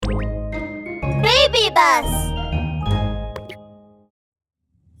baby bus!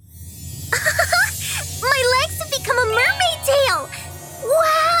 My legs have become a mermaid tail!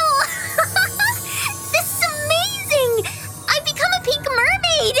 Wow! This is amazing! I've become a pink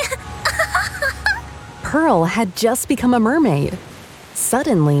mermaid! Pearl had just become a mermaid.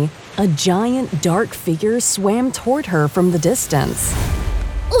 Suddenly, a giant dark figure swam toward her from the distance.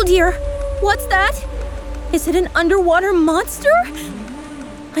 Oh dear, what's that? Is it an underwater monster?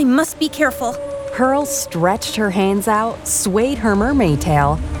 I must be careful. Pearl stretched her hands out, swayed her mermaid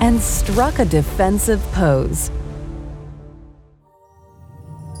tail, and struck a defensive pose.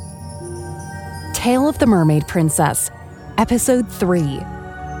 Tale of the Mermaid Princess, Episode 3.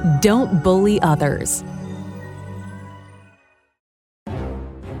 Don't Bully Others.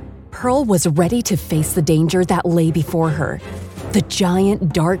 Pearl was ready to face the danger that lay before her. The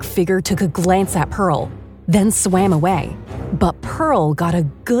giant dark figure took a glance at Pearl, then swam away. But Pearl got a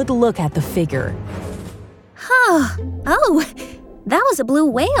good look at the figure. Oh, that was a blue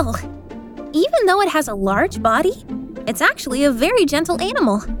whale. Even though it has a large body, it's actually a very gentle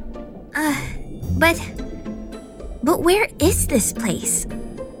animal. But where is this place?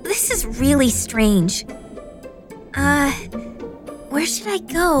 This is really strange. Where should I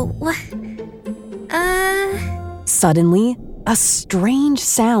go? Suddenly, a strange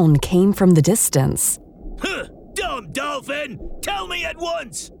sound came from the distance. Dumb dolphin! Tell me at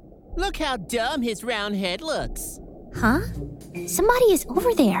once! Look how dumb his round head looks. Huh? Somebody is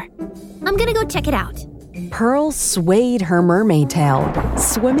over there. I'm gonna go check it out. Pearl swayed her mermaid tail,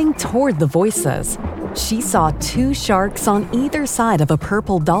 swimming toward the voices. She saw 2 sharks on either side of a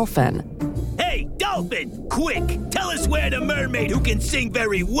purple dolphin. Hey, dolphin! Quick! Tell us where the mermaid who can sing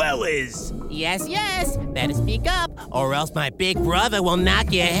very well is! Yes, better speak up, or else my big brother will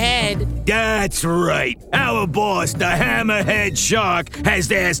knock your head. That's right! Our boss, the hammerhead shark,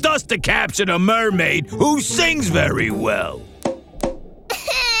 has asked us to capture the mermaid who sings very well.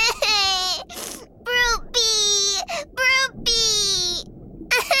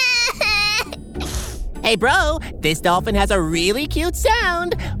 Hey bro, this dolphin has a really cute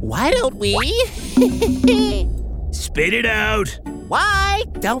sound. Why don't we? Spit it out! Why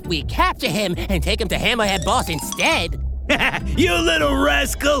don't we capture him and take him to Hammerhead Boss instead? You little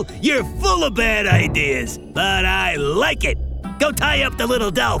rascal! You're full of bad ideas, but I like it! Go tie up the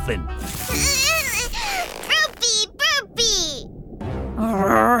little dolphin!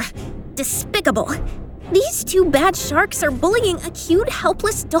 Despicable. These 2 bad sharks are bullying a cute,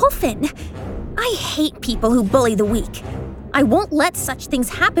 helpless dolphin. I hate people who bully the weak. I won't let such things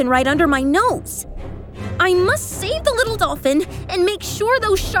happen right under my nose. I must save the little dolphin and make sure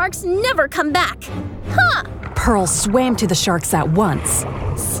those sharks never come back. Ha! Pearl swam to the sharks at once.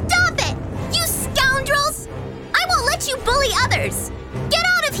 Stop it! You scoundrels! I won't let you bully others! Get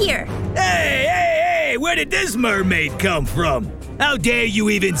out of here! Hey! Where did this mermaid come from? How dare you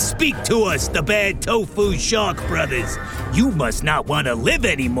even speak to us, the bad tofu shark brothers? You must not want to live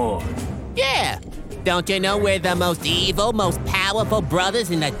anymore. Yeah. Don't you know we're the most evil, most powerful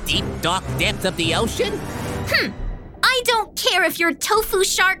brothers in the deep, dark depths of the ocean? I don't care if you're tofu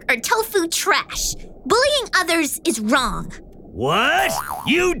shark or tofu trash. Bullying others is wrong. What?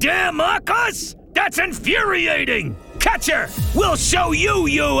 You dare mock us? That's infuriating! Catch her! We'll show you,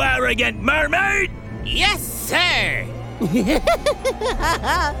 you arrogant mermaid! Yes, sir!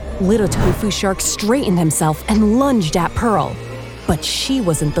 Little tofu shark straightened himself and lunged at Pearl. But she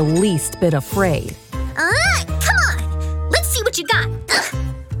wasn't the least bit afraid. Come on! Let's see what you got.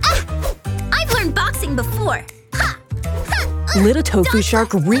 I've learned boxing before. Little tofu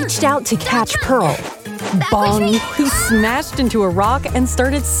shark reached out to catch Pearl. Bong! He smashed into a rock and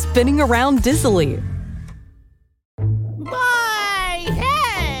started spinning around dizzily. My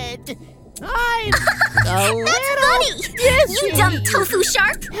head! I'm a That's funny! Yes, You dumb tofu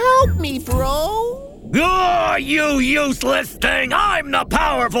shark! Help me, bro! Oh, you useless thing! I'm the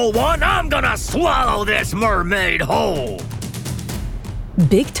powerful one! I'm gonna swallow this mermaid whole!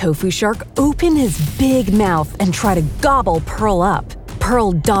 Big Tofu Shark opened his big mouth and tried to gobble Pearl up.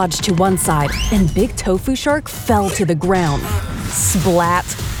 Pearl dodged to one side, and Big Tofu Shark fell to the ground. Splat!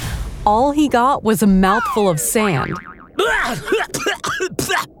 All he got was a mouthful of sand.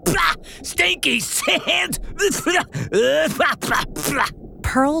 Stinky sand!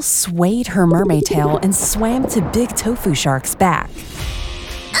 Pearl swayed her mermaid tail and swam to Big Tofu Shark's back.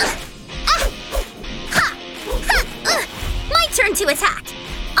 My turn to attack.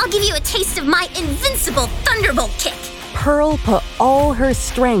 I'll give you a taste of my invincible thunderbolt kick. Pearl put all her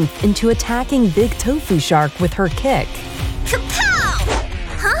strength into attacking Big Tofu Shark with her kick. Kapow!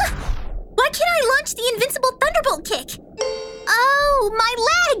 Huh? Why can't I launch the invincible thunderbolt kick? Oh, my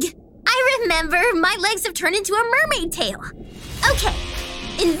leg! I remember. remember, my legs have turned into a mermaid tail. Okay,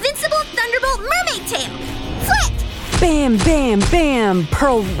 invincible thunderbolt mermaid tail. Flip! Bam, bam, bam!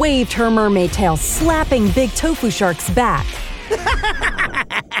 Pearl waved her mermaid tail, slapping Big Tofu Shark's back.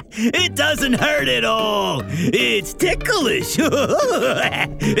 It doesn't hurt at all. It's ticklish.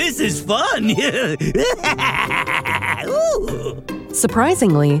 This is fun. Ooh.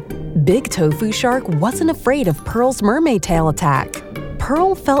 Surprisingly, Big Tofu Shark wasn't afraid of Pearl's mermaid tail attack.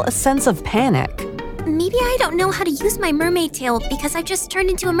 Pearl felt a sense of panic. Maybe I don't know how to use my mermaid tail because I've just turned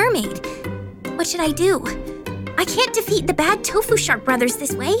into a mermaid. What should I do? I can't defeat the bad Tofu Shark brothers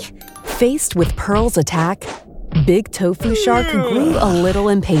this way. Faced with Pearl's attack, Big Tofu Shark grew a little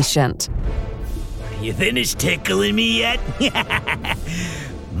impatient. You finished tickling me yet?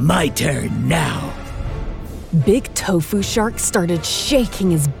 My turn now. Big Tofu Shark started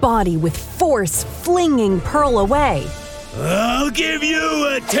shaking his body with force, flinging Pearl away. I'll give you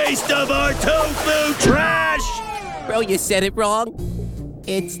a taste of our tofu trash! Bro, you said it wrong.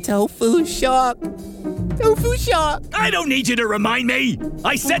 It's Tofu Shark. Tofu Shark. I don't need you to remind me.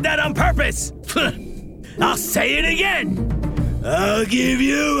 I said that on purpose. I'll say it again. I'll give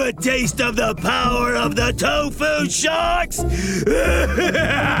you a taste of the power of the tofu sharks.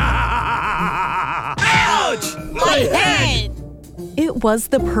 Ouch! My head! It was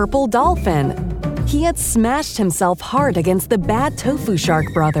the purple dolphin. He had smashed himself hard against the bad Tofu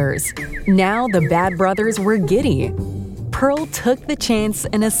Shark brothers. Now the bad brothers were giddy. Pearl took the chance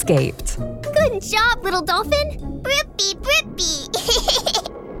and escaped. Good job, little dolphin. Brippy, brippy.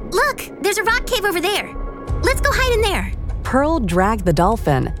 Look, there's a rock cave over there. Let's go hide in there. Pearl dragged the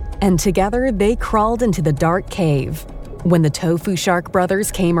dolphin, and together they crawled into the dark cave. When the Tofu Shark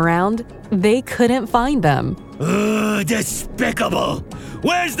brothers came around, they couldn't find them. Despicable!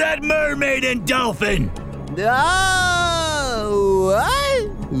 Where's that mermaid and dolphin? Oh,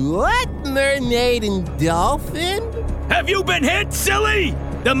 what? What? Mermaid and dolphin? Have you been hit, silly?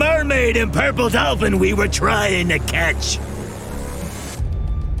 The mermaid and purple dolphin we were trying to catch.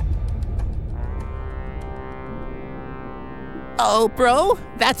 Oh, bro,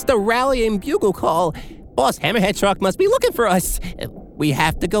 that's the rallying bugle call. Boss Hammerhead Shark must be looking for us. We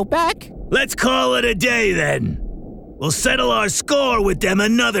have to go back. Let's call it a day then. We'll settle our score with them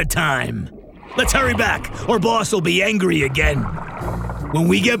another time. Let's hurry back, or Boss will be angry again. When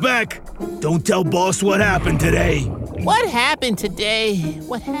we get back, don't tell Boss what happened today. What happened today?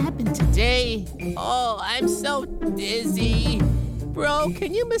 What happened today? Oh, I'm so dizzy. Bro,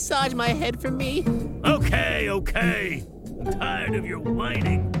 can you massage my head for me? Okay. I'm tired of your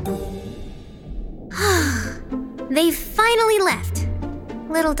whining. They finally left.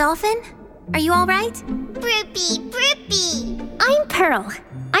 Little dolphin, are you all right? Brippy, brippy. I'm Pearl.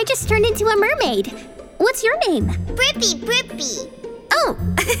 I just turned into a mermaid. What's your name? Brippy, brippy. Oh,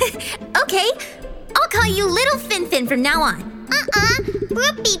 okay. I'll call you Little Fin from now on.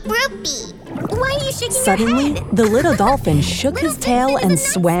 Broopy, broopy. Why are you shaking Suddenly, your head? the little dolphin shook Little his tail Fin-Fin and is a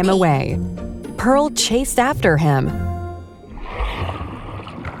nice swam name. away. Pearl chased after him.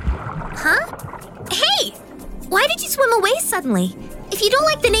 Huh? Hey! Why did you swim away suddenly? If you don't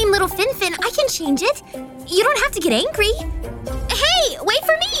like the name Little Fin, I can change it. You don't have to get angry. Hey, wait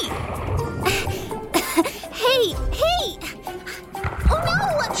for me! Hey! Oh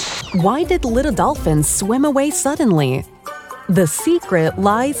no! Why did little dolphins swim away suddenly? The secret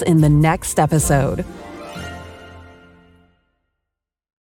lies in the next episode.